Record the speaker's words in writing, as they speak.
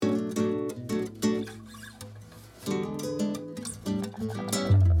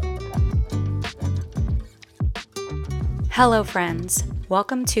Hello, friends.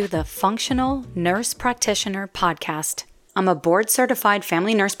 Welcome to the Functional Nurse Practitioner Podcast. I'm a board-certified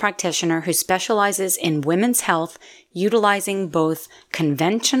family nurse practitioner who specializes in women's health, utilizing both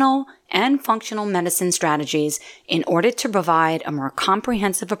conventional and functional medicine strategies in order to provide a more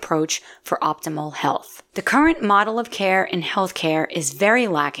comprehensive approach for optimal health. The current model of care in healthcare is very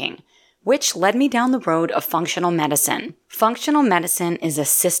lacking, which led me down the road of functional medicine. Functional medicine is a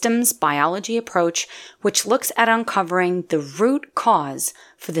systems biology approach which looks at uncovering the root cause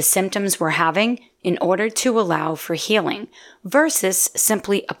for the symptoms we're having in order to allow for healing, versus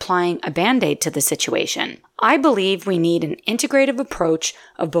simply applying a Band-Aid to the situation. I believe we need an integrative approach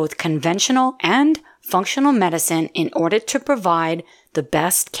of both conventional and functional medicine in order to provide the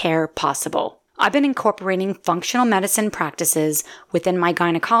best care possible. I've been incorporating functional medicine practices within my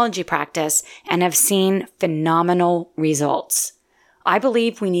gynecology practice and have seen phenomenal results. I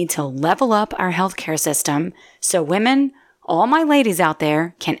believe we need to level up our healthcare system so women, all my ladies out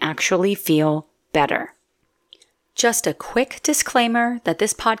there, can actually feel better. Just a quick disclaimer that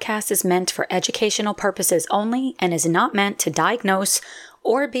this podcast is meant for educational purposes only and is not meant to diagnose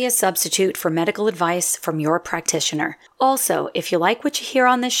or be a substitute for medical advice from your practitioner. Also, if you like what you hear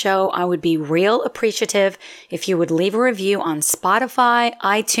on this show, I would be real appreciative if you would leave a review on Spotify,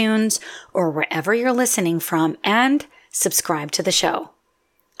 iTunes, or wherever you're listening from, and subscribe to the show.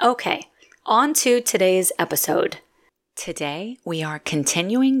 Okay, on to today's episode. Today, we are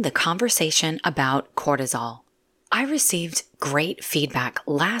continuing the conversation about cortisol. I received great feedback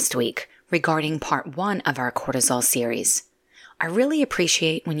last week regarding part 1 of our cortisol series. I really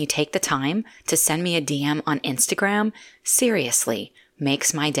appreciate when you take the time to send me a DM on Instagram. Seriously,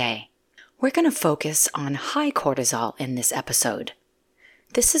 makes my day. We're going to focus on high cortisol in this episode.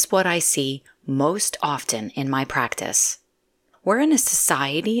 This is what I see most often in my practice. We're in a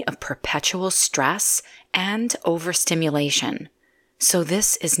society of perpetual stress and overstimulation, so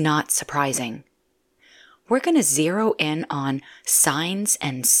this is not surprising. We're going to zero in on signs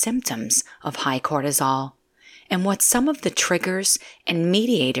and symptoms of high cortisol and what some of the triggers and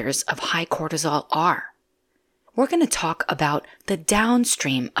mediators of high cortisol are. We're going to talk about the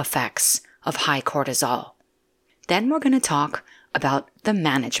downstream effects of high cortisol. Then we're going to talk about the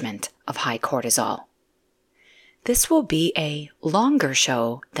management of high cortisol. This will be a longer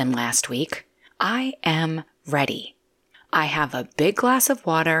show than last week. I am ready. I have a big glass of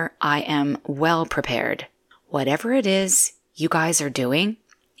water. I am well prepared. Whatever it is you guys are doing,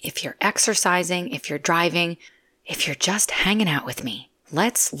 if you're exercising, if you're driving, if you're just hanging out with me,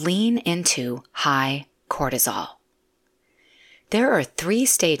 let's lean into high cortisol. There are 3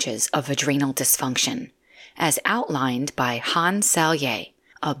 stages of adrenal dysfunction, as outlined by Hans Selye,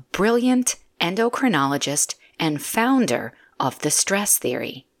 a brilliant endocrinologist and founder of the stress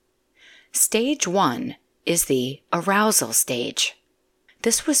theory. Stage 1 is the arousal stage.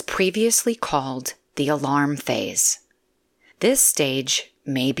 This was previously called the alarm phase. This stage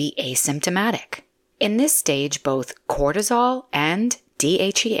may be asymptomatic. In this stage, both cortisol and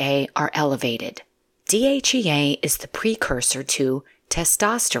DHEA are elevated. DHEA is the precursor to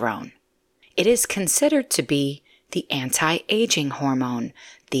testosterone. It is considered to be the anti-aging hormone,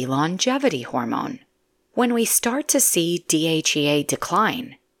 the longevity hormone. When we start to see DHEA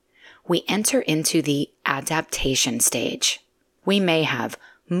decline, we enter into the adaptation stage. We may have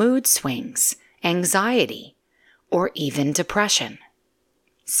mood swings, anxiety, or even depression.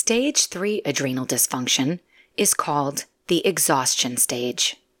 Stage 3 adrenal dysfunction is called the exhaustion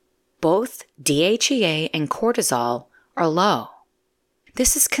stage. Both DHEA and cortisol are low.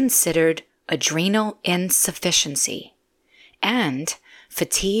 This is considered adrenal insufficiency, and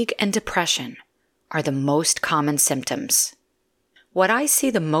fatigue and depression are the most common symptoms. What I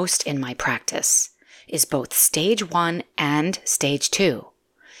see the most in my practice is both stage 1 and stage 2,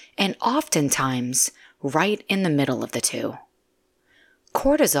 and oftentimes right in the middle of the two.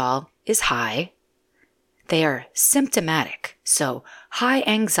 Cortisol is high. They are symptomatic, so high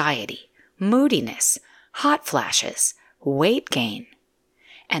anxiety, moodiness, hot flashes, weight gain,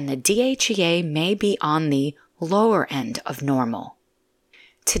 and the DHEA may be on the lower end of normal.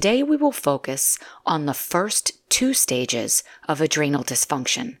 Today we will focus on the first 2 stages of adrenal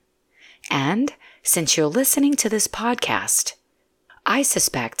dysfunction. And since you're listening to this podcast, I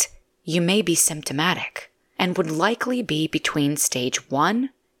suspect you may be symptomatic and would likely be between stage 1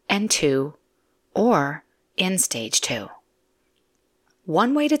 and 2 or in stage 2.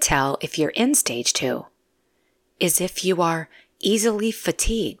 One way to tell if you're in stage 2 is if you are easily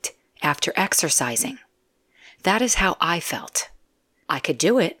fatigued after exercising. That is how I felt. I could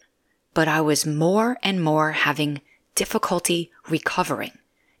do it, but I was more and more having difficulty recovering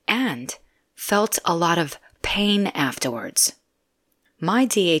and felt a lot of pain afterwards. My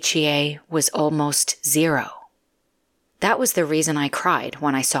DHEA was almost 0. That was the reason I cried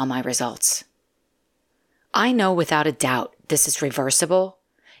when I saw my results. I know without a doubt this is reversible,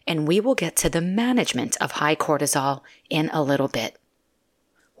 and we will get to the management of high cortisol in a little bit.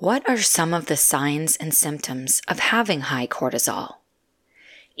 What are some of the signs and symptoms of having high cortisol?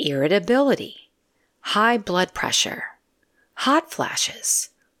 Irritability, high blood pressure, hot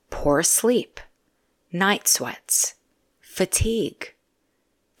flashes, poor sleep, night sweats, fatigue,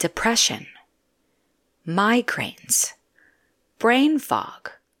 depression, migraines, brain fog,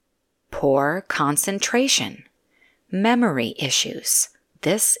 poor concentration, memory issues.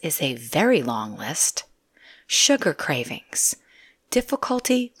 This is a very long list. Sugar cravings,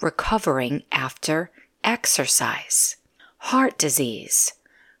 difficulty recovering after exercise, heart disease,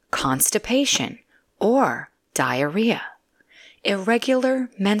 constipation or diarrhea, irregular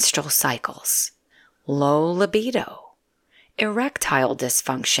menstrual cycles, low libido, erectile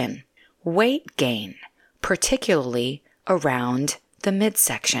dysfunction, weight gain, particularly around the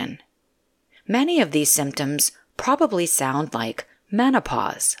midsection. Many of these symptoms probably sound like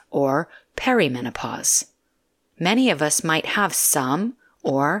menopause or perimenopause. Many of us might have some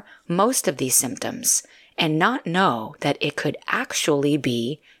or most of these symptoms and not know that it could actually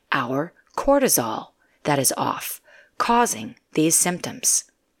be our cortisol that is off, causing these symptoms.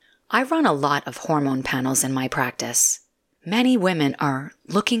 I run a lot of hormone panels in my practice. Many women are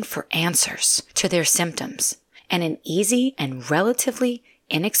looking for answers to their symptoms, and an easy and relatively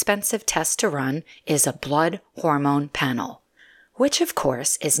inexpensive test to run is a blood hormone panel, which of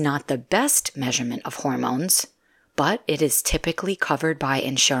course is not the best measurement of hormones, but it is typically covered by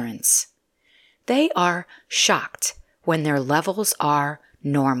insurance. They are shocked when their levels are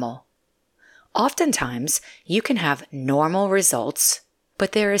normal. Oftentimes, you can have normal results,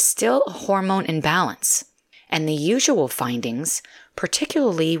 but there is still a hormone imbalance, and the usual findings,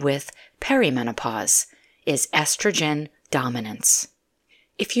 particularly with perimenopause, is estrogen dominance.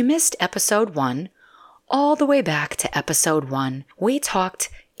 If you missed episode 1, all the way back to episode 1, we talked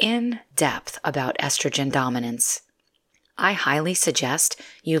in depth about estrogen dominance. I highly suggest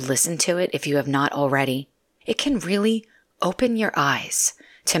you listen to it if you have not already. It can really open your eyes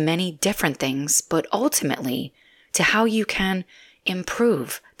to many different things, but ultimately to how you can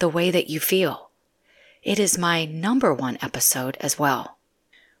improve the way that you feel. It is my number 1 episode as well.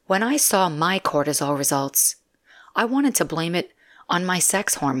 When I saw my cortisol results, I wanted to blame it on my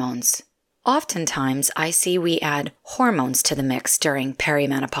sex hormones. Oftentimes, I see we add hormones to the mix during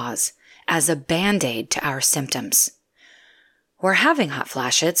perimenopause as a band-aid to our symptoms. We're having hot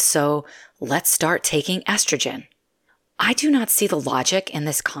flashes, so let's start taking estrogen. I do not see the logic in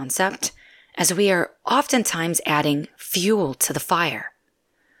this concept, as we are oftentimes adding fuel to the fire.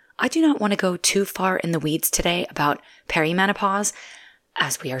 I do not want to go too far in the weeds today about perimenopause,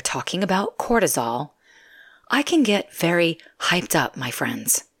 as we are talking about cortisol. I can get very hyped up, my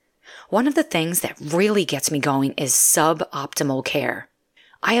friends. One of the things that really gets me going is suboptimal care.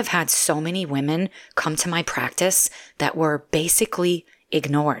 I have had so many women come to my practice that were basically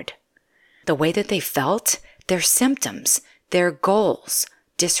ignored. The way that they felt, their symptoms, their goals,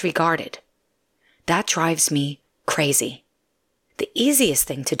 disregarded. That drives me crazy. The easiest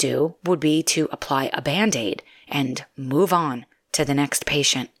thing to do would be to apply a Band-Aid and move on to the next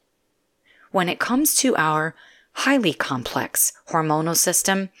patient. When it comes to our highly complex hormonal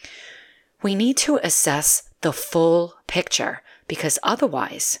system, we need to assess the full picture because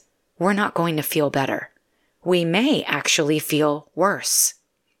otherwise we're not going to feel better. We may actually feel worse.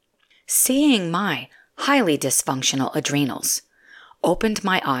 Seeing my highly dysfunctional adrenals opened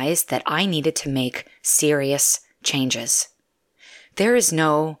my eyes that I needed to make serious changes. There is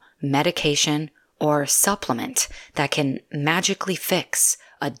no medication or supplement that can magically fix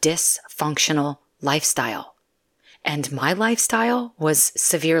a dysfunctional lifestyle. And my lifestyle was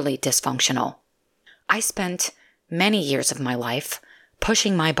severely dysfunctional. I spent many years of my life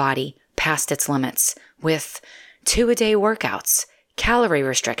pushing my body past its limits with 2-a-day workouts, calorie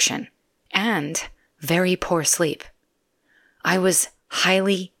restriction, and very poor sleep. I was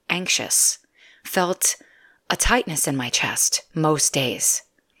highly anxious, felt a tightness in my chest most days.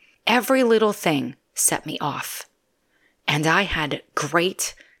 Every little thing set me off, and I had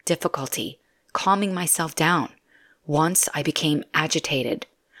great difficulty calming myself down once I became agitated.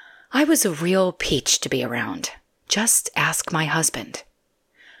 I was a real peach to be around. Just ask my husband.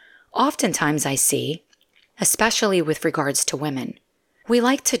 Oftentimes I see, especially with regards to women, we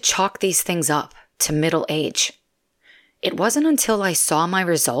like to chalk these things up to middle age. It wasn't until I saw my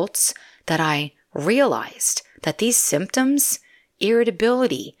results that I realized that these symptoms,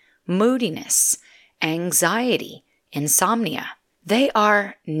 irritability, moodiness, anxiety, insomnia. They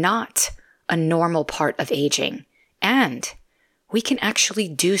are not a normal part of aging, and we can actually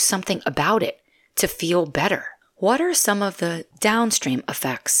do something about it to feel better. What are some of the downstream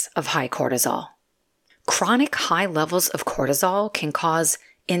effects of high cortisol? Chronic high levels of cortisol can cause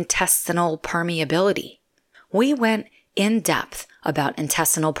intestinal permeability. We went in depth about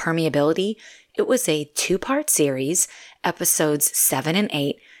intestinal permeability. It was a 2-part series, episodes 7 and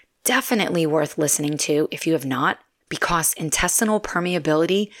 8, definitely worth listening to if you have not, because intestinal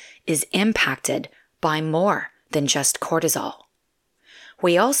permeability is impacted by more than just cortisol.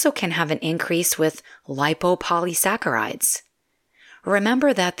 We also can have an increase with lipopolysaccharides.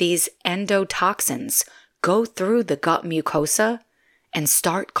 Remember that these endotoxins go through the gut mucosa and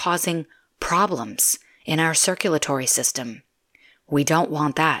start causing problems in our circulatory system. We don't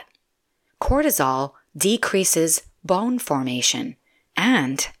want that. Cortisol decreases bone formation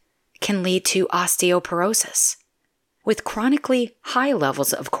and can lead to osteoporosis. With chronically high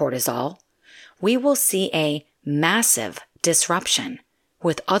levels of cortisol, we will see a massive disruption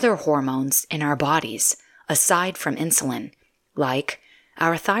with other hormones in our bodies aside from insulin, like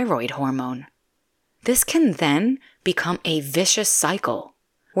our thyroid hormone. This can then become a vicious cycle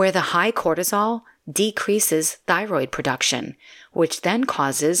where the high cortisol decreases thyroid production, which then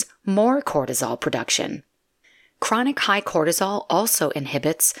causes more cortisol production. Chronic high cortisol also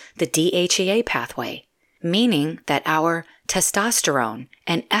inhibits the DHEA pathway, meaning that our testosterone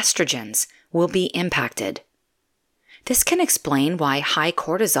and estrogens will be impacted. This can explain why high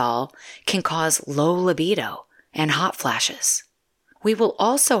cortisol can cause low libido and hot flashes. We will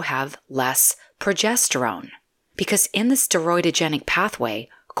also have less progesterone because in the steroidogenic pathway,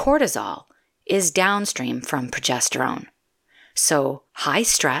 cortisol is downstream from progesterone. So high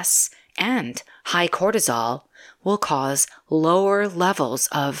stress and high cortisol will cause lower levels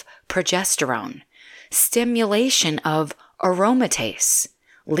of progesterone, stimulation of aromatase,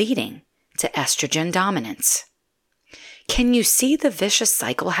 leading to estrogen dominance. Can you see the vicious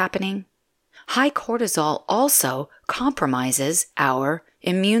cycle happening? High cortisol also compromises our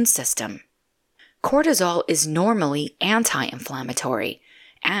immune system. Cortisol is normally anti-inflammatory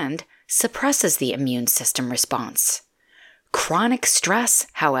and suppresses the immune system response. Chronic stress,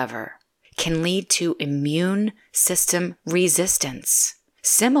 however, can lead to immune system resistance,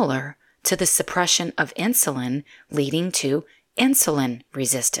 similar to the suppression of insulin leading to insulin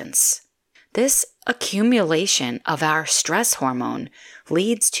resistance. This accumulation of our stress hormone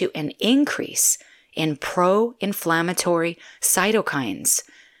leads to an increase in pro-inflammatory cytokines,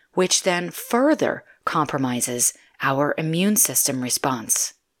 which then further compromises our immune system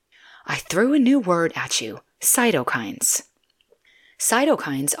response. I threw a new word at you, cytokines.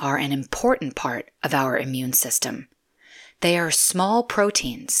 Cytokines are an important part of our immune system. They are small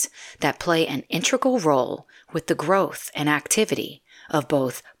proteins that play an integral role with the growth and activity of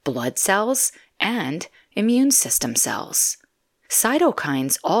both blood cells and immune system cells.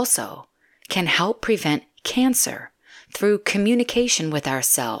 Cytokines also can help prevent cancer through communication with our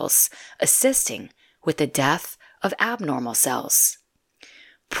cells, assisting with the death of abnormal cells.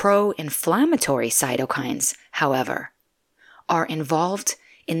 Pro-inflammatory cytokines, however, are involved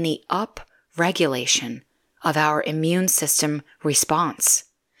in the up-regulation of our immune system response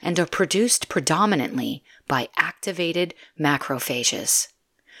and are produced predominantly by activated macrophages.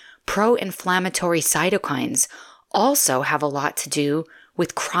 Pro-inflammatory cytokines also have a lot to do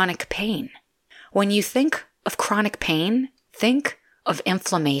with chronic pain. When you think of chronic pain, think of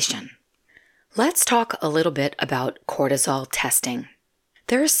inflammation. Let's talk a little bit about cortisol testing.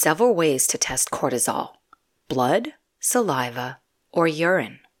 There are several ways to test cortisol: blood, saliva, or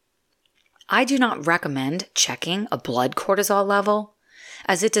urine. I do not recommend checking a blood cortisol level,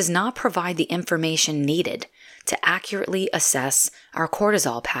 as it does not provide the information needed to accurately assess our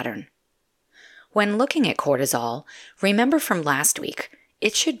cortisol pattern. When looking at cortisol, remember from last week,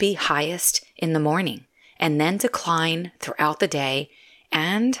 it should be highest in the morning and then decline throughout the day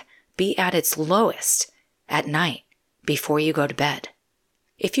and be at its lowest at night before you go to bed.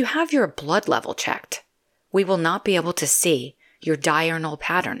 If you have your blood level checked, we will not be able to see your diurnal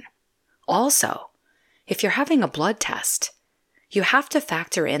pattern. Also, if you're having a blood test, you have to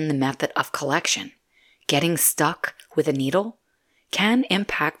factor in the method of collection. Getting stuck with a needle can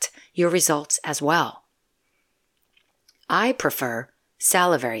impact your results as well. I prefer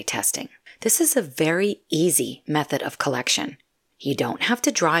salivary testing. This is a very easy method of collection. You don't have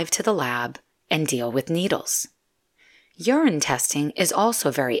to drive to the lab and deal with needles. Urine testing is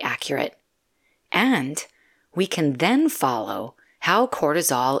also very accurate, and we can then follow how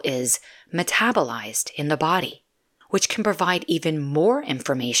cortisol is metabolized in the body. which can provide even more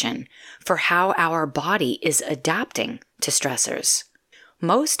information for how our body is adapting to stressors.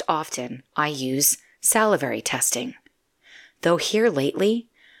 Most often, I use salivary testing, though here lately,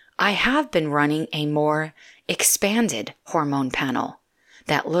 I have been running a more expanded hormone panel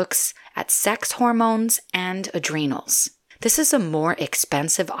that looks at sex hormones and adrenals. This is a more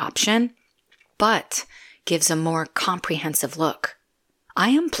expensive option, but gives a more comprehensive look. I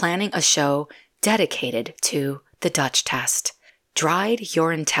am planning a show dedicated to the Dutch test, dried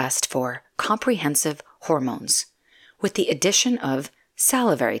urine test for comprehensive hormones, with the addition of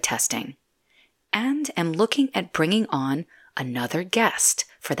salivary testing, and am looking at bringing on another guest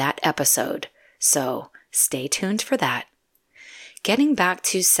for that episode, so stay tuned for that. Getting back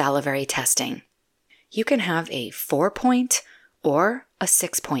to salivary testing, you can have a 4-point or a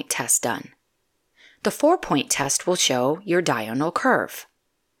 6-point test done. The 4-point test will show your diurnal curve.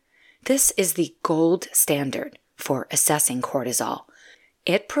 This is the gold standard for assessing cortisol.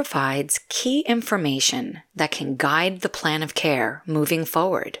 It provides key information that can guide the plan of care moving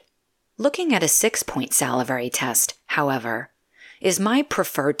forward. Looking at a 6-point salivary test, however, is my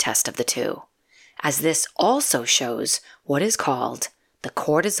preferred test of the two, as this also shows what is called the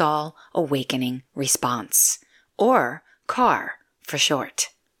cortisol awakening response, or CAR for short.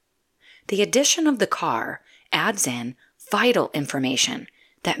 The addition of the CAR adds in vital information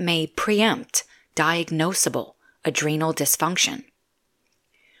that may preempt diagnosable adrenal dysfunction.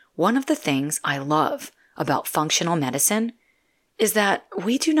 One of the things I love about functional medicine is that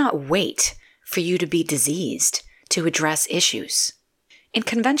we do not wait for you to be diseased to address issues. In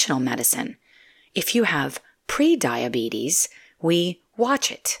conventional medicine, if you have pre-diabetes, we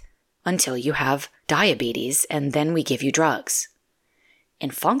watch it until you have diabetes and then we give you drugs. In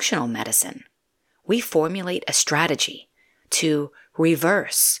functional medicine, we formulate a strategy to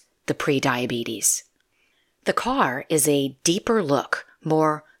reverse the pre-diabetes. The CAR is a deeper look,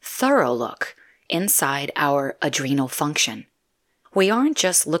 more thorough look inside our adrenal function. We aren't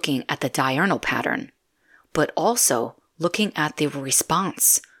just looking at the diurnal pattern, but also looking at the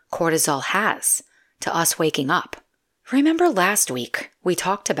response cortisol has to us waking up. Remember last week we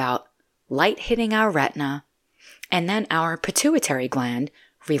talked about light hitting our retina, and then our pituitary gland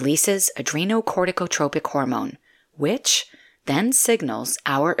releases adrenocorticotropic hormone, which then signals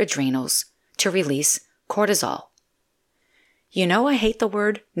our adrenals to release cortisol. You know I hate the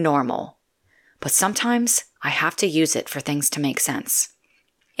word normal, but sometimes I have to use it for things to make sense.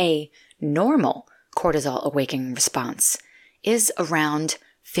 A normal cortisol awakening response is around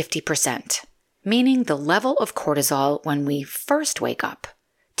 50%, meaning the level of cortisol when we first wake up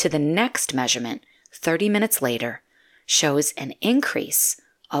to the next measurement 30 minutes later shows an increase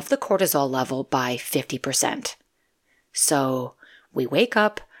of the cortisol level by 50%. So we wake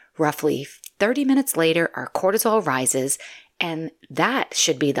up, roughly 30 minutes later our cortisol rises, and that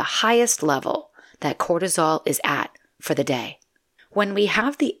should be the highest level that cortisol is at for the day. When we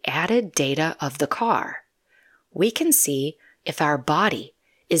have the added data of the CAR, we can see if our body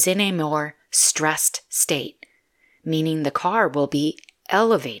is in a more stressed state, meaning the CAR will be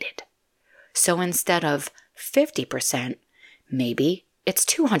elevated. So instead of 50%, maybe it's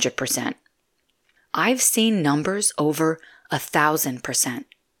 200%. I've seen numbers over 1,000%.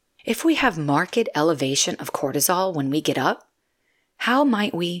 If we have marked elevation of cortisol when we get up, how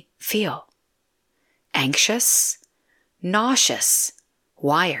might we feel? Anxious, nauseous,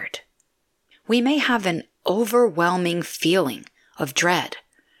 wired. We may have an overwhelming feeling of dread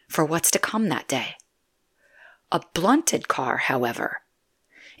for what's to come that day. A blunted CAR, however,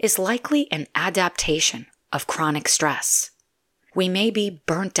 is likely an adaptation of chronic stress. We may be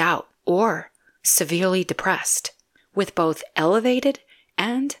burnt out or severely depressed. With both elevated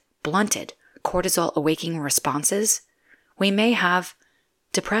and blunted cortisol awakening responses, we may have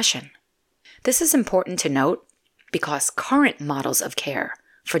depression. This is important to note because current models of care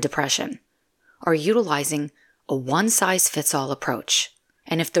for depression are utilizing a one-size-fits-all approach.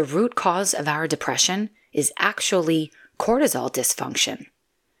 And if the root cause of our depression is actually cortisol dysfunction,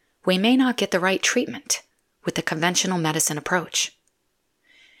 we may not get the right treatment with the conventional medicine approach.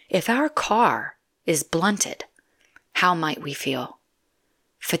 If our CAR is blunted, how might we feel?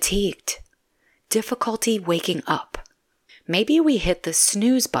 Fatigued, difficulty waking up. Maybe we hit the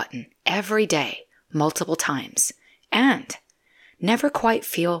snooze button every day, multiple times, and never quite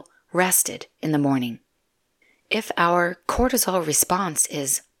feel rested in the morning. If our cortisol response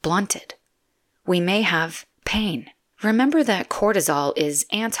is blunted, we may have pain. Remember that cortisol is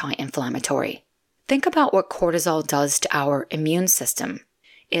anti-inflammatory. Think about what cortisol does to our immune system.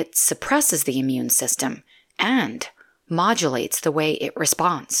 It suppresses the immune system and modulates the way it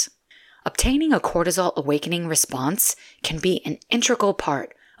responds. Obtaining a cortisol awakening response can be an integral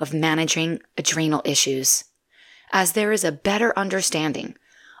part of managing adrenal issues, as there is a better understanding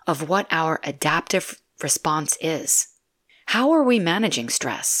of what our adaptive response is. How are we managing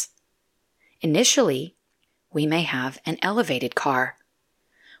stress? Initially, we may have an elevated CAR.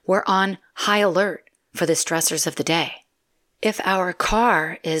 We're on high alert for the stressors of the day. If our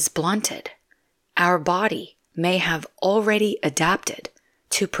CAR is blunted, our body may have already adapted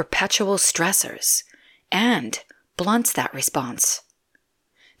to perpetual stressors and blunts that response.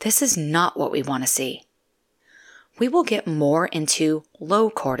 This is not what we want to see. We will get more into low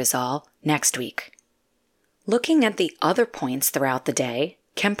cortisol next week. Looking at the other points throughout the day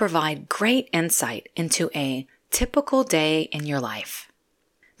can provide great insight into a typical day in your life.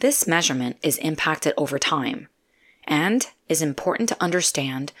 This measurement is impacted over time and is important to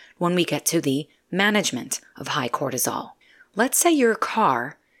understand when we get to the management of high cortisol. Let's say your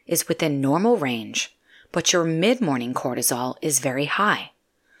CAR is within normal range, but your mid-morning cortisol is very high.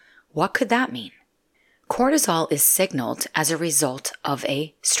 What could that mean? Cortisol is signaled as a result of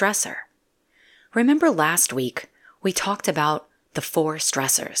a stressor. Remember last week, we talked about the 4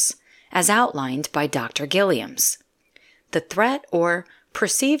 stressors, as outlined by Dr. Gilliams. The threat or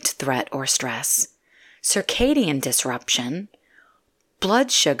perceived threat or stress, circadian disruption,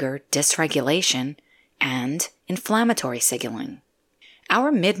 blood sugar dysregulation, and inflammatory signaling.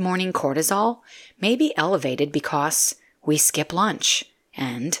 Our mid-morning cortisol may be elevated because we skip lunch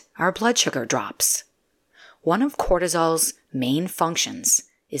and our blood sugar drops. One of cortisol's main functions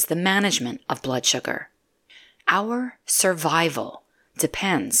is the management of blood sugar. Our survival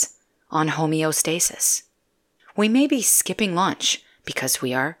depends on homeostasis. We may be skipping lunch because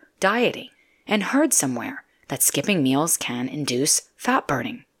we are dieting and heard somewhere that skipping meals can induce fat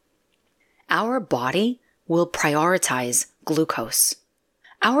burning. Our body will prioritize glucose.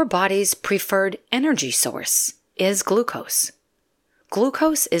 Our body's preferred energy source is glucose.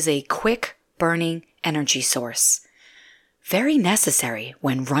 Glucose is a quick-burning energy source, very necessary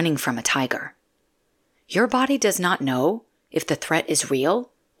when running from a tiger. Your body does not know if the threat is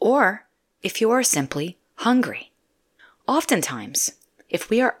real or if you are simply hungry. Oftentimes, if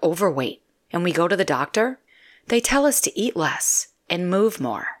we are overweight and we go to the doctor, they tell us to eat less and move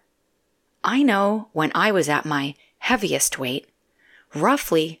more. I know when I was at my heaviest weight,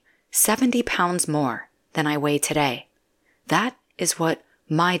 roughly 70 pounds more than I weigh today. That is what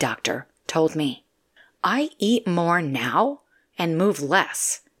my doctor told me. I eat more now and move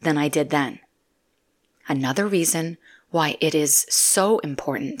less than I did then. Another reason why it is so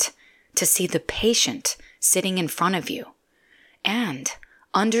important to see the patient sitting in front of you and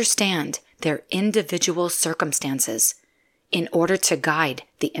understand their individual circumstances in order to guide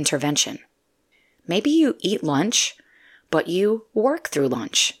the intervention. Maybe you eat lunch, but you work through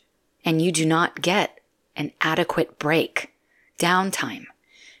lunch and you do not get an adequate break, downtime,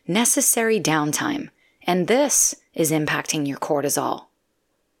 necessary downtime, and this is impacting your cortisol.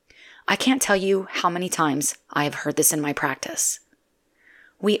 I can't tell you how many times I have heard this in my practice.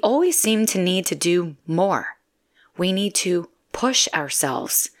 We always seem to need to do more. We need to push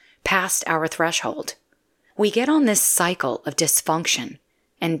ourselves past our threshold. We get on this cycle of dysfunction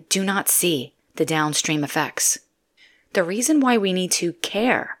and do not see the downstream effects. The reason why we need to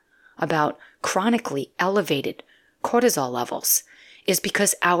care about chronically elevated cortisol levels is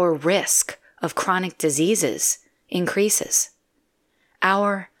because our risk of chronic diseases increases.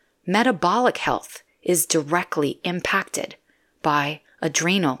 Our metabolic health is directly impacted by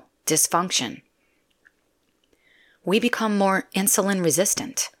adrenal dysfunction. We become more insulin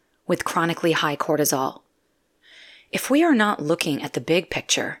resistant with chronically high cortisol. If we are not looking at the big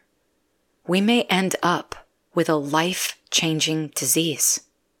picture, we may end up with a life-changing disease.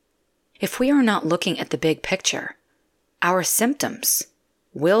 If we are not looking at the big picture, our symptoms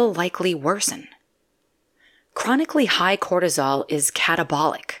will likely worsen. Chronically high cortisol is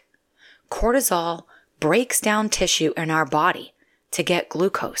catabolic. Cortisol breaks down tissue in our body to get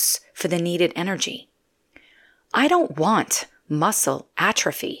glucose for the needed energy. I don't want muscle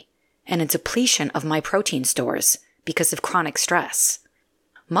atrophy and a depletion of my protein stores because of chronic stress.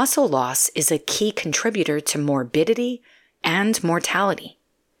 Muscle loss is a key contributor to morbidity and mortality.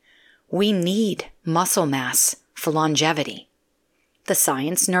 We need muscle mass for longevity. The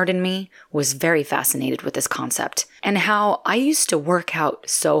science nerd in me was very fascinated with this concept and how I used to work out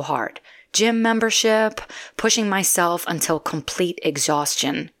so hard. Gym membership, pushing myself until complete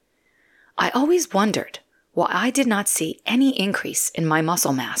exhaustion. I always wondered why I did not see any increase in my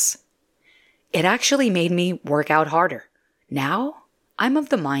muscle mass. It actually made me work out harder. Now, I'm of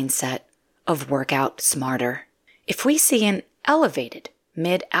the mindset of work out smarter. If we see an elevated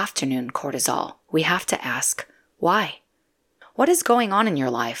mid-afternoon cortisol, we have to ask, why? What is going on in your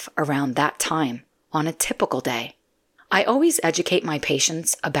life around that time on a typical day? I always educate my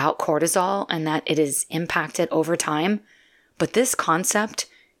patients about cortisol and that it is impacted over time, but this concept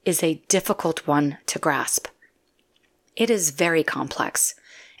is a difficult one to grasp. It is very complex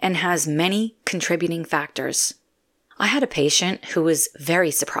and has many contributing factors. I had a patient who was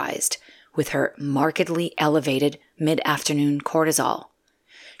very surprised with her markedly elevated mid-afternoon cortisol.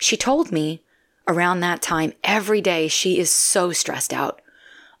 She told me around that time every day she is so stressed out,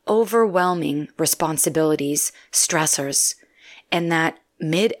 overwhelming responsibilities, stressors, and that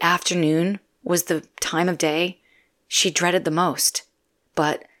mid-afternoon was the time of day she dreaded the most.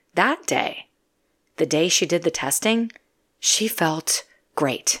 But that day, the day she did the testing, she felt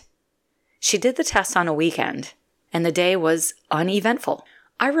great. She did the test on a weekend, and the day was uneventful.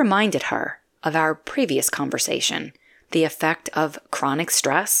 I reminded her of our previous conversation, the effect of chronic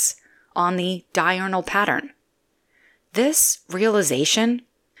stress on the diurnal pattern. This realization,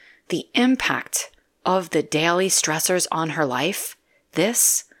 the impact of the daily stressors on her life,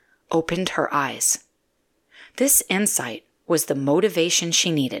 this opened her eyes. This insight was the motivation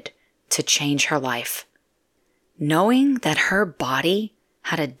she needed to change her life. Knowing that her body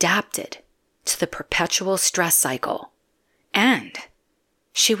had adapted to the perpetual stress cycle and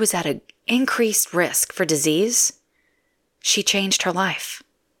she was at an increased risk for disease, she changed her life.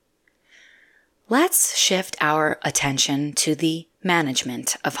 Let's shift our attention to the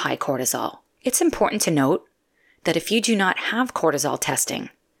management of high cortisol. It's important to note that if you do not have cortisol testing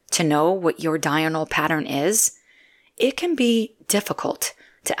to know what your diurnal pattern is, it can be difficult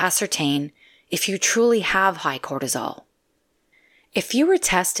to ascertain if you truly have high cortisol. If you were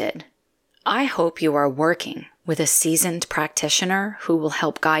tested, I hope you are working with a seasoned practitioner who will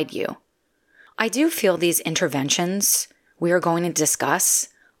help guide you. I do feel these interventions we are going to discuss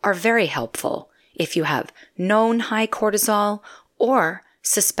are very helpful if you have known high cortisol or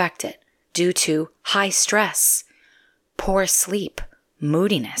suspect it due to high stress, poor sleep,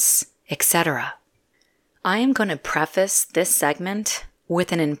 moodiness, etc. I am going to preface this segment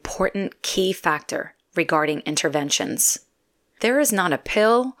with an important key factor regarding interventions. There is not a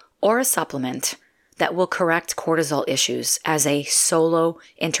pill or a supplement that will correct cortisol issues as a solo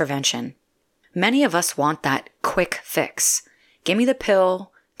intervention. Many of us want that quick fix. Give me the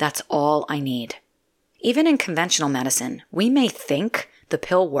pill, that's all I need. Even in conventional medicine, we may think the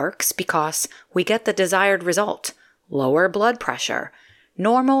pill works because we get the desired result, lower blood pressure,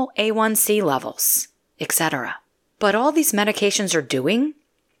 normal A1C levels, etc. But all these medications are doing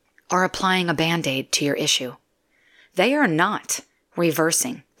are applying a Band-Aid to your issue. They are not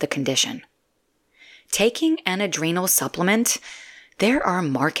reversing the condition. Taking an adrenal supplement, there are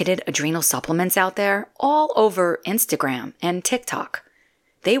marketed adrenal supplements out there all over Instagram and TikTok.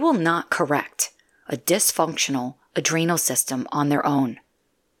 They will not correct a dysfunctional adrenal system on their own.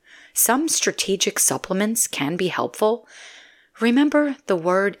 Some strategic supplements can be helpful. Remember, the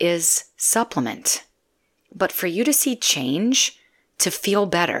word is supplement. But for you to see change, to feel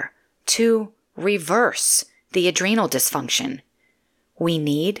better, to reverse the adrenal dysfunction, we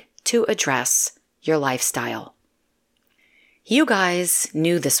need to address your lifestyle. You guys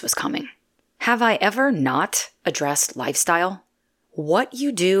knew this was coming. Have I ever not addressed lifestyle? What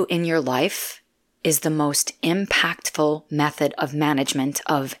you do in your life is the most impactful method of management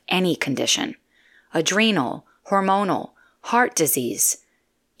of any condition. Adrenal, hormonal, heart disease,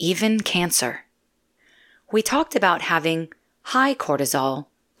 even cancer. We talked about having high cortisol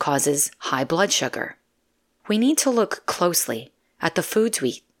causes high blood sugar. We need to look closely at the foods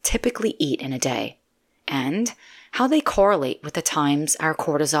we typically eat in a day and how they correlate with the times our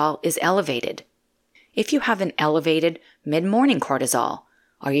cortisol is elevated. If you have an elevated mid-morning cortisol,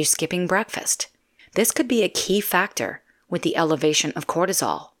 are you skipping breakfast? This could be a key factor with the elevation of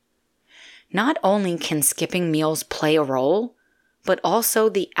cortisol. Not only can skipping meals play a role, but also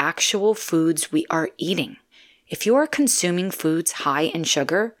the actual foods we are eating. If you are consuming foods high in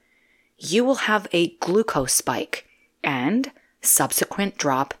sugar, you will have a glucose spike and subsequent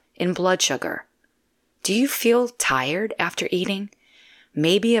drop in blood sugar. Do you feel tired after eating?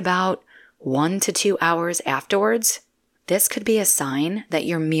 Maybe about 1 to 2 hours afterwards? This could be a sign that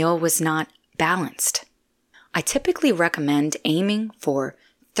your meal was not balanced. I typically recommend aiming for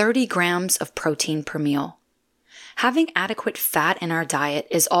 30 grams of protein per meal. Having adequate fat in our diet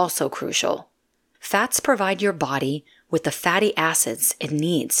is also crucial. Fats provide your body with the fatty acids it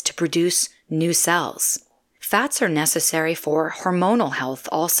needs to produce new cells. Fats are necessary for hormonal health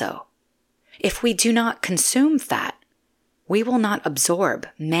also. If we do not consume fat, we will not absorb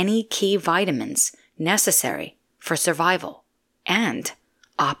many key vitamins necessary for survival and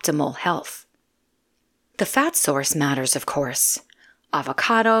optimal health. The fat source matters, of course.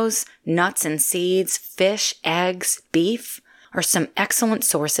 Avocados, nuts and seeds, fish, eggs, beef are some excellent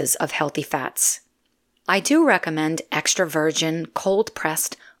sources of healthy fats. I do recommend extra virgin,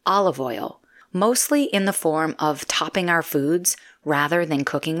 cold-pressed olive oil, mostly in the form of topping our foods rather than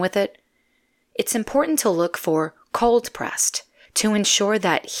cooking with it. It's important to look for cold-pressed to ensure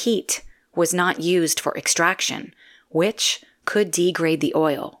that heat was not used for extraction, which could degrade the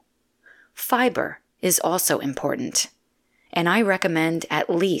oil. Fiber is also important, and I recommend at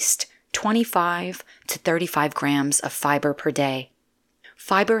least 25 to 35 grams of fiber per day.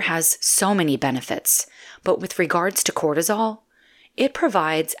 Fiber has so many benefits, but with regards to cortisol, it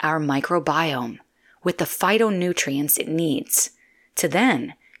provides our microbiome with the phytonutrients it needs to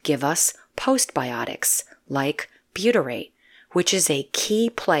then give us postbiotics like butyrate, which is a key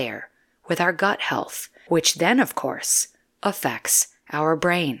player with our gut health, which then, of course, affects our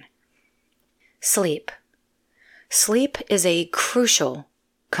brain. Sleep. Sleep is a crucial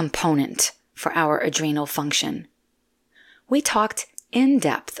component for our adrenal function. We talked in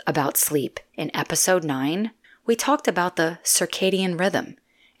depth about sleep in episode 9. We talked about the circadian rhythm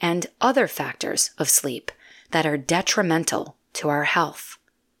and other factors of sleep that are detrimental to our health.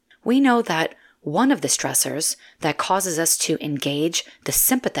 We know that one of the stressors that causes us to engage the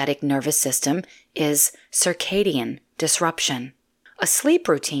sympathetic nervous system is circadian disruption. A sleep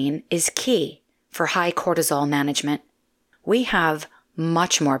routine is key for high cortisol management. We have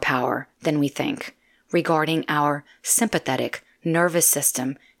much more power than we think regarding our sympathetic nervous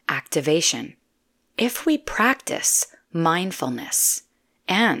system activation. If we practice mindfulness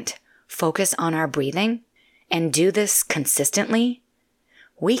and focus on our breathing and do this consistently,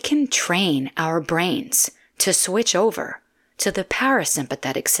 we can train our brains to switch over to the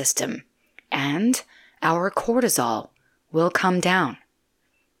parasympathetic system, and our cortisol will come down.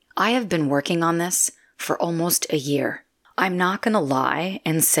 I have been working on this for almost a year. I'm not going to lie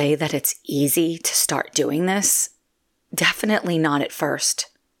and say that it's easy to start doing this. Definitely not at first.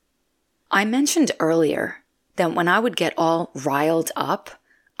 I mentioned earlier that when I would get all riled up,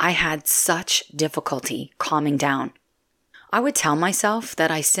 I had such difficulty calming down. I would tell myself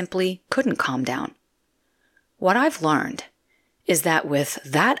that I simply couldn't calm down. What I've learned is that with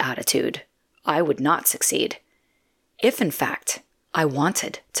that attitude, I would not succeed. If in fact, I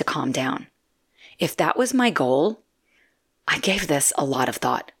wanted to calm down. If that was my goal, I gave this a lot of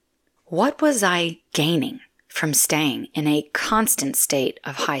thought. What was I gaining from staying in a constant state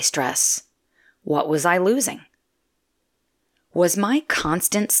of high stress? What was I losing? Was my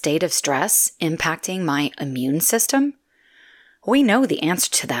constant state of stress impacting my immune system? We know the answer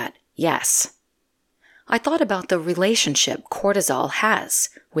to that, yes. I thought about the relationship cortisol has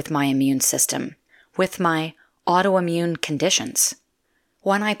with my immune system, with my autoimmune conditions.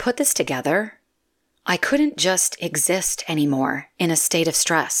 When I put this together, I couldn't just exist anymore in a state of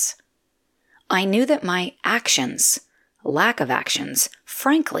stress. I knew that my actions, lack of actions,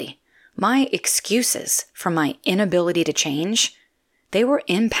 frankly, my excuses for my inability to change, they were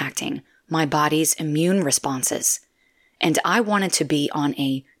impacting my body's immune responses. And I wanted to be on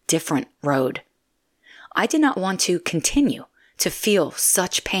a different road. I did not want to continue to feel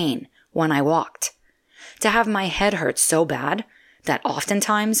such pain when I walked, to have my head hurt so bad that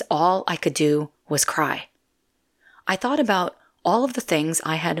oftentimes all I could do was cry. I thought about all of the things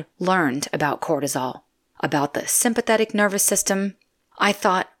I had learned about cortisol, about the sympathetic nervous system. I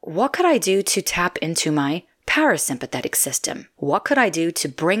thought, what could I do to tap into my parasympathetic system? What could I do to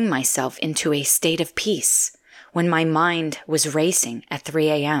bring myself into a state of peace when my mind was racing at 3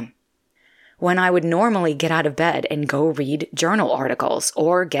 a.m., when I would normally get out of bed and go read journal articles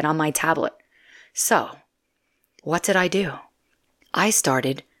or get on my tablet? So, what did I do? I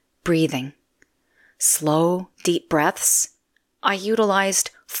started breathing. Slow, deep breaths. I utilized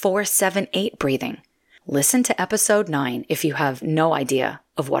 4-7-8 breathing. Listen to episode 9 if you have no idea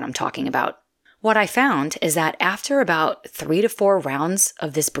of what I'm talking about. What I found is that after about 3 to 4 rounds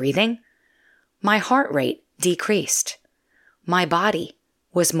of this breathing, my heart rate decreased. My body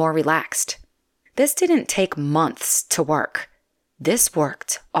was more relaxed. This didn't take months to work. This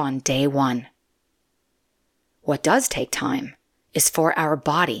worked on day 1. What does take time is for our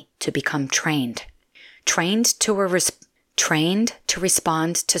body to become trained to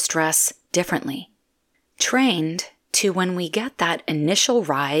respond to stress differently, trained to when we get that initial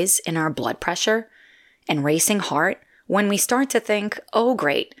rise in our blood pressure and racing heart, when we start to think, oh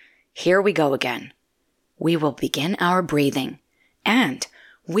great, here we go again. We will begin our breathing, and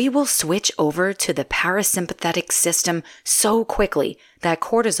we will switch over to the parasympathetic system so quickly that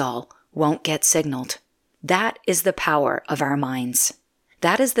cortisol won't get signaled. That is the power of our minds.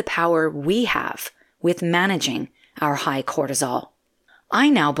 That is the power we have with managing our high cortisol. I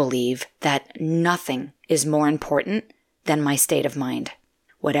now believe that nothing is more important than my state of mind.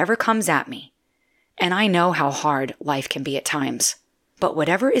 Whatever comes at me, and I know how hard life can be at times, but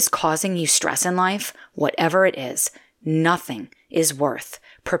whatever is causing you stress in life, whatever it is, nothing is worth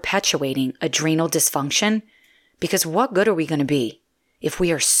perpetuating adrenal dysfunction, because what good are we going to be if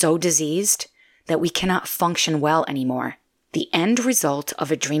we are so diseased that we cannot function well anymore? The end result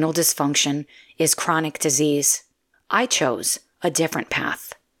of adrenal dysfunction is chronic disease. I chose a different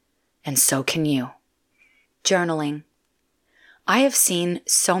path, and so can you. Journaling. I have seen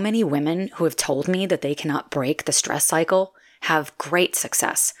so many women who have told me that they cannot break the stress cycle have great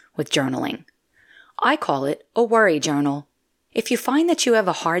success with journaling. I call it a worry journal. If you find that you have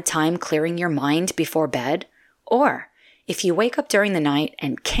a hard time clearing your mind before bed, or if you wake up during the night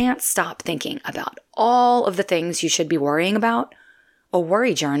and can't stop thinking about all of the things you should be worrying about, a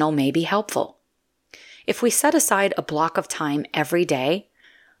worry journal may be helpful. If we set aside a block of time every day,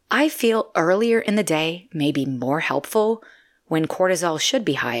 I feel earlier in the day may be more helpful when cortisol should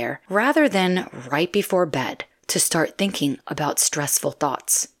be higher, rather than right before bed to start thinking about stressful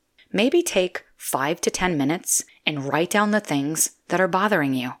thoughts. Maybe take 5 to 10 minutes and write down the things that are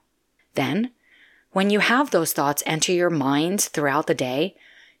bothering you. Then, when you have those thoughts enter your mind throughout the day,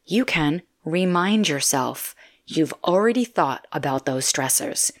 you can remind yourself you've already thought about those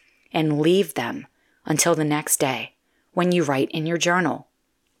stressors and leave them until the next day when you write in your journal.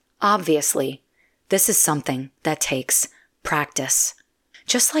 Obviously, this is something that takes practice.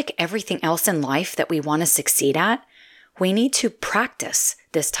 Just like everything else in life that we want to succeed at, we need to practice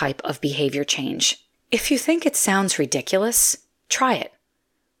this type of behavior change. If you think it sounds ridiculous, try it.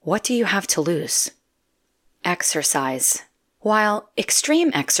 What do you have to lose? Exercise. While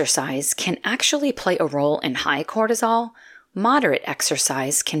extreme exercise can actually play a role in high cortisol, moderate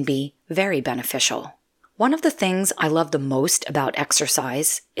exercise can be very beneficial. One of the things I love the most about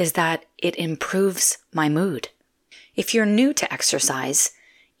exercise is that it improves my mood. If you're new to exercise,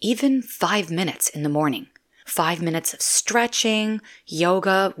 even 5 minutes in the morning, 5 minutes of stretching,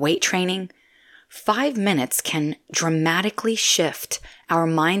 yoga, weight training, 5 minutes can dramatically shift our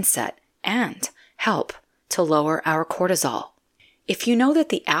mindset and help to lower our cortisol. If you know that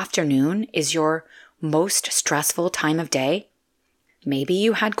the afternoon is your most stressful time of day, maybe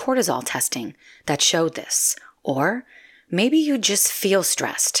you had cortisol testing that showed this, or maybe you just feel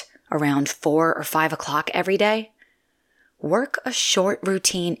stressed around 4 or 5 o'clock every day. Work a short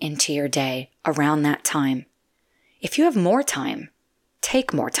routine into your day around that time. If you have more time,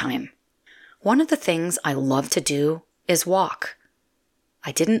 take more time. One of the things I love to do is walk.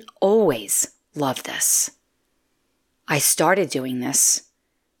 I didn't always love this. I started doing this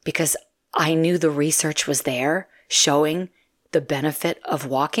because I knew the research was there showing the benefit of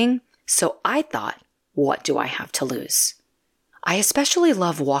walking, so I thought, what do I have to lose? I especially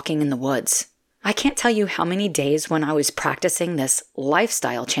love walking in the woods. I can't tell you how many days when I was practicing this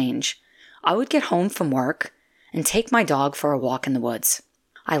lifestyle change, I would get home from work and take my dog for a walk in the woods.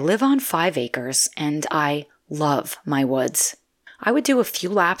 I live on 5 acres and I love my woods. I would do a few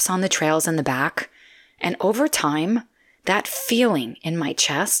laps on the trails in the back, and over time, that feeling in my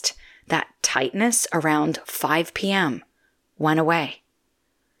chest, that tightness around 5 p.m. went away.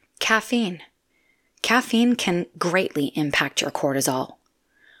 Caffeine. Caffeine can greatly impact your cortisol.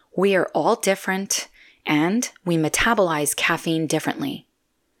 We are all different, and we metabolize caffeine differently.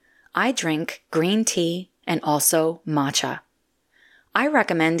 I drink green tea and also matcha. I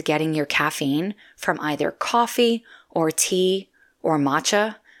recommend getting your caffeine from either coffee or tea or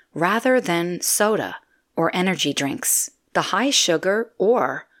matcha rather than soda or energy drinks. The high sugar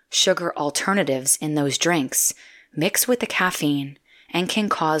or sugar alternatives in those drinks mix with the caffeine and can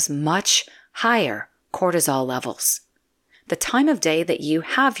cause much higher cortisol levels. The time of day that you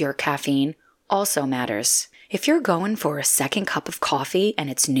have your caffeine also matters. If you're going for a second cup of coffee and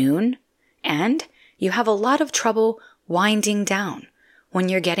it's noon, and you have a lot of trouble winding down when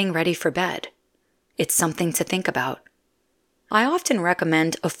you're getting ready for bed, it's something to think about. I often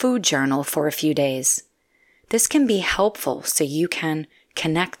recommend a food journal for a few days. This can be helpful so you can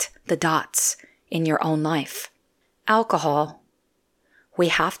connect the dots in your own life. Alcohol. We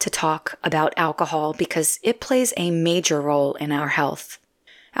have to talk about alcohol because it plays a major role in our health.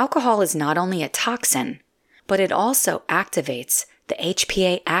 Alcohol is not only a toxin, but it also activates the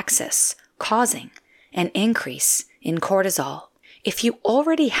HPA axis, causing an increase in cortisol. If you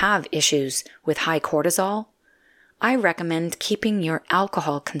already have issues with high cortisol, I recommend keeping your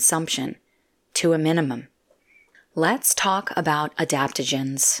alcohol consumption to a minimum. Let's talk about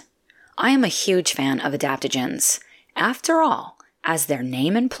adaptogens. I am a huge fan of adaptogens. After all, As their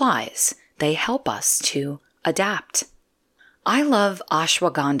name implies, they help us to adapt. I love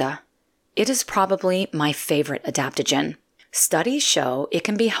ashwagandha. It is probably my favorite adaptogen. Studies show it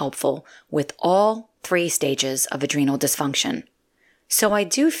can be helpful with all 3 stages of adrenal dysfunction. So I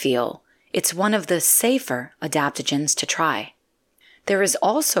do feel it's one of the safer adaptogens to try. There is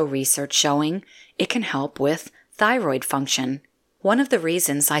also research showing it can help with thyroid function, one of the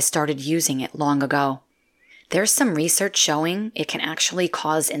reasons I started using it long ago. There's some research showing it can actually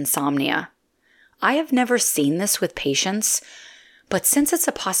cause insomnia. I have never seen this with patients, but since it's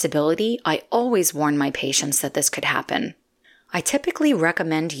a possibility, I always warn my patients that this could happen. I typically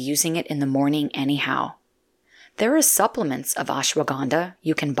recommend using it in the morning anyhow. There are supplements of ashwagandha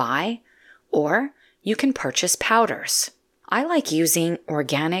you can buy, or you can purchase powders. I like using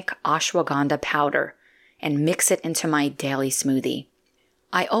organic ashwagandha powder and mix it into my daily smoothie.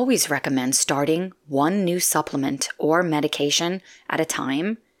 I always recommend starting one new supplement or medication at a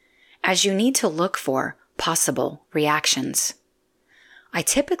time, as you need to look for possible reactions. I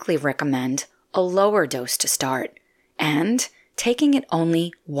typically recommend a lower dose to start and taking it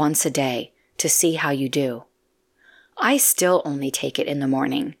only once a day to see how you do. I still only take it in the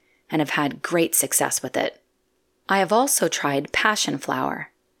morning and have had great success with it. I have also tried passion flower.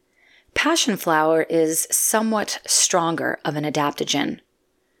 Passion flower is somewhat stronger of an adaptogen.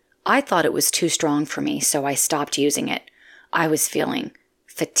 I thought it was too strong for me, so I stopped using it. I was feeling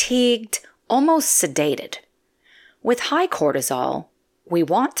fatigued, almost sedated. With high cortisol, we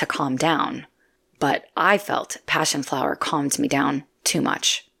want to calm down, but I felt passion flower calmed me down too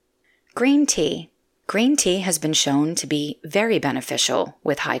much. Green tea. Green tea has been shown to be very beneficial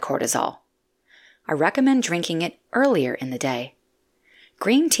with high cortisol. I recommend drinking it earlier in the day.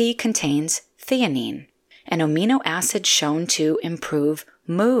 Green tea contains theanine, an amino acid shown to improve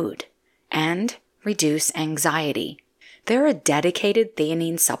mood and reduce anxiety. There are dedicated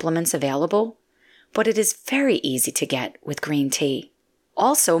theanine supplements available, but it is very easy to get with green tea.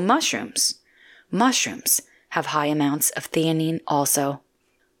 Also mushrooms. Mushrooms have high amounts of theanine also.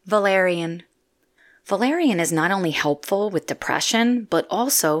 Valerian. Valerian is not only helpful with depression, but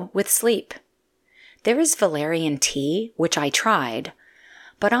also with sleep. There is valerian tea, which I tried,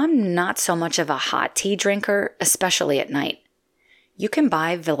 but I'm not so much of a hot tea drinker, especially at night. You can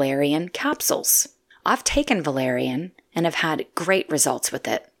buy valerian capsules. I've taken valerian and have had great results with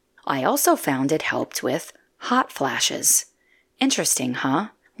it. I also found it helped with hot flashes. Interesting, huh?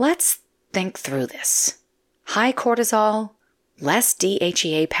 Let's think through this. High cortisol, less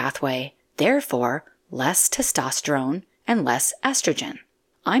DHEA pathway, therefore less testosterone and less estrogen.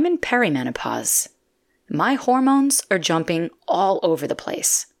 I'm in perimenopause. My hormones are jumping all over the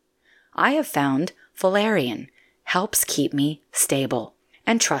place. I have found valerian helps keep me stable.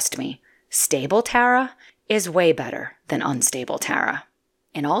 And trust me, stable Tara is way better than unstable Tara.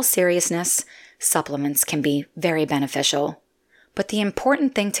 In all seriousness, supplements can be very beneficial. But the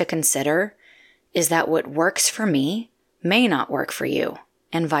important thing to consider is that what works for me may not work for you,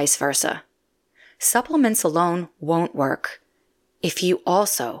 and vice versa. Supplements alone won't work if you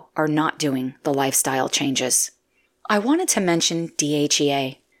also are not doing the lifestyle changes. I wanted to mention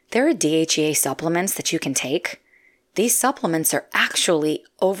DHEA. There are DHEA supplements that you can take. These supplements are actually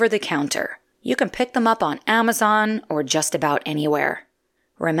over the counter. You can pick them up on Amazon or just about anywhere.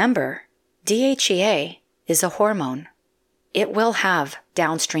 Remember, DHEA is a hormone. It will have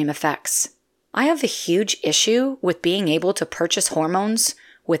downstream effects. I have a huge issue with being able to purchase hormones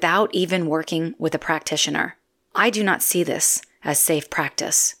without even working with a practitioner. I do not see this as safe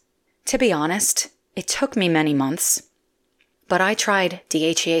practice. To be honest, it took me many months, but I tried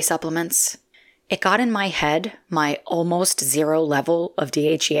DHEA supplements. It got in my head my almost zero level of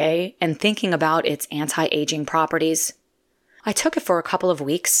DHEA and thinking about its anti-aging properties. I took it for a couple of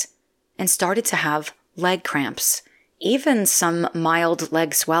weeks and started to have leg cramps, even some mild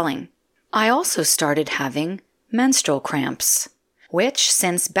leg swelling. I also started having menstrual cramps, which,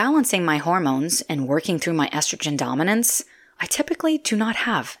 since balancing my hormones and working through my estrogen dominance, I typically do not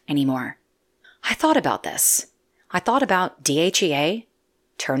have anymore. I thought about this. I thought about DHEA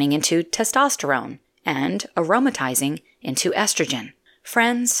turning into testosterone and aromatizing into estrogen.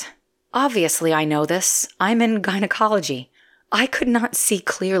 Friends, obviously I know this. I'm in gynecology. I could not see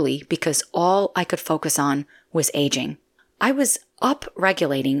clearly because all I could focus on was aging. I was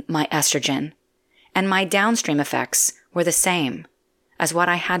up-regulating my estrogen, and my downstream effects were the same as what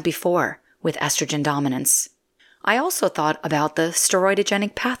I had before with estrogen dominance. I also thought about the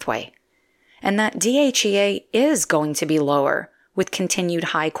steroidogenic pathway, and that DHEA is going to be lower with continued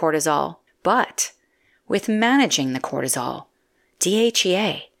high cortisol. But with managing the cortisol,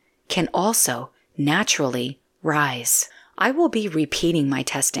 DHEA can also naturally rise. I will be repeating my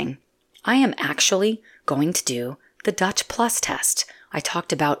testing. I am actually going to do the Dutch Plus test I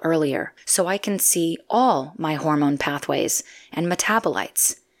talked about earlier, so I can see all my hormone pathways and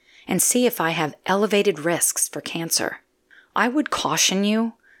metabolites and see if I have elevated risks for cancer. I would caution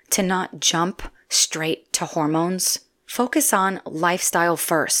you to not jump straight to hormones. Focus on lifestyle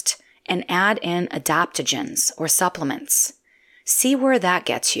first and add in adaptogens or supplements. See where that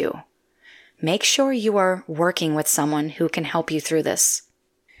gets you. Make sure you are working with someone who can help you through this.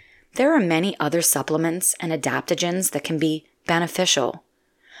 There are many other supplements and adaptogens that can be beneficial,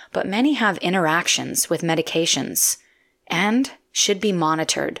 but many have interactions with medications and should be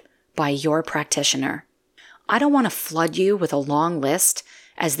monitored by your practitioner. I don't want to flood you with a long list,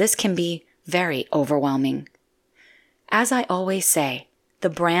 as this can be very overwhelming. As I always say, the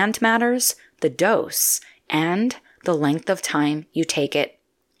brand matters, the dose, and the length of time you take it.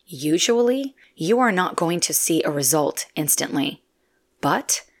 Usually, you are not going to see a result instantly,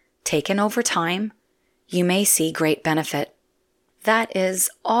 but taken over time, you may see great benefit. That is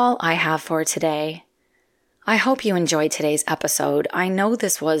all I have for today. I hope you enjoyed today's episode. I know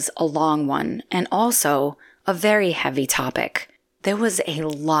this was a long one and also a very heavy topic. There was a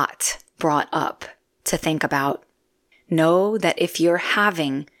lot brought up to think about. Know that if you're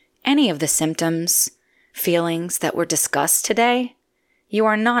having any of the symptoms, feelings that were discussed today, you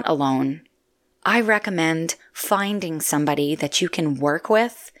are not alone. I recommend finding somebody that you can work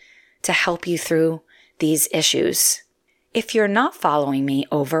with to help you through these issues. If you're not following me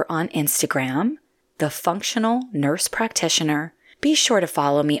over on Instagram, The Functional Nurse Practitioner, be sure to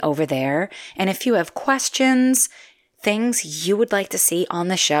follow me over there. And if you have questions, things you would like to see on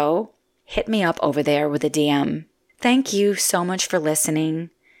the show, hit me up over there with a DM. Thank you so much for listening,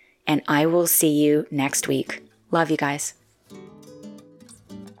 and I will see you next week. Love you guys.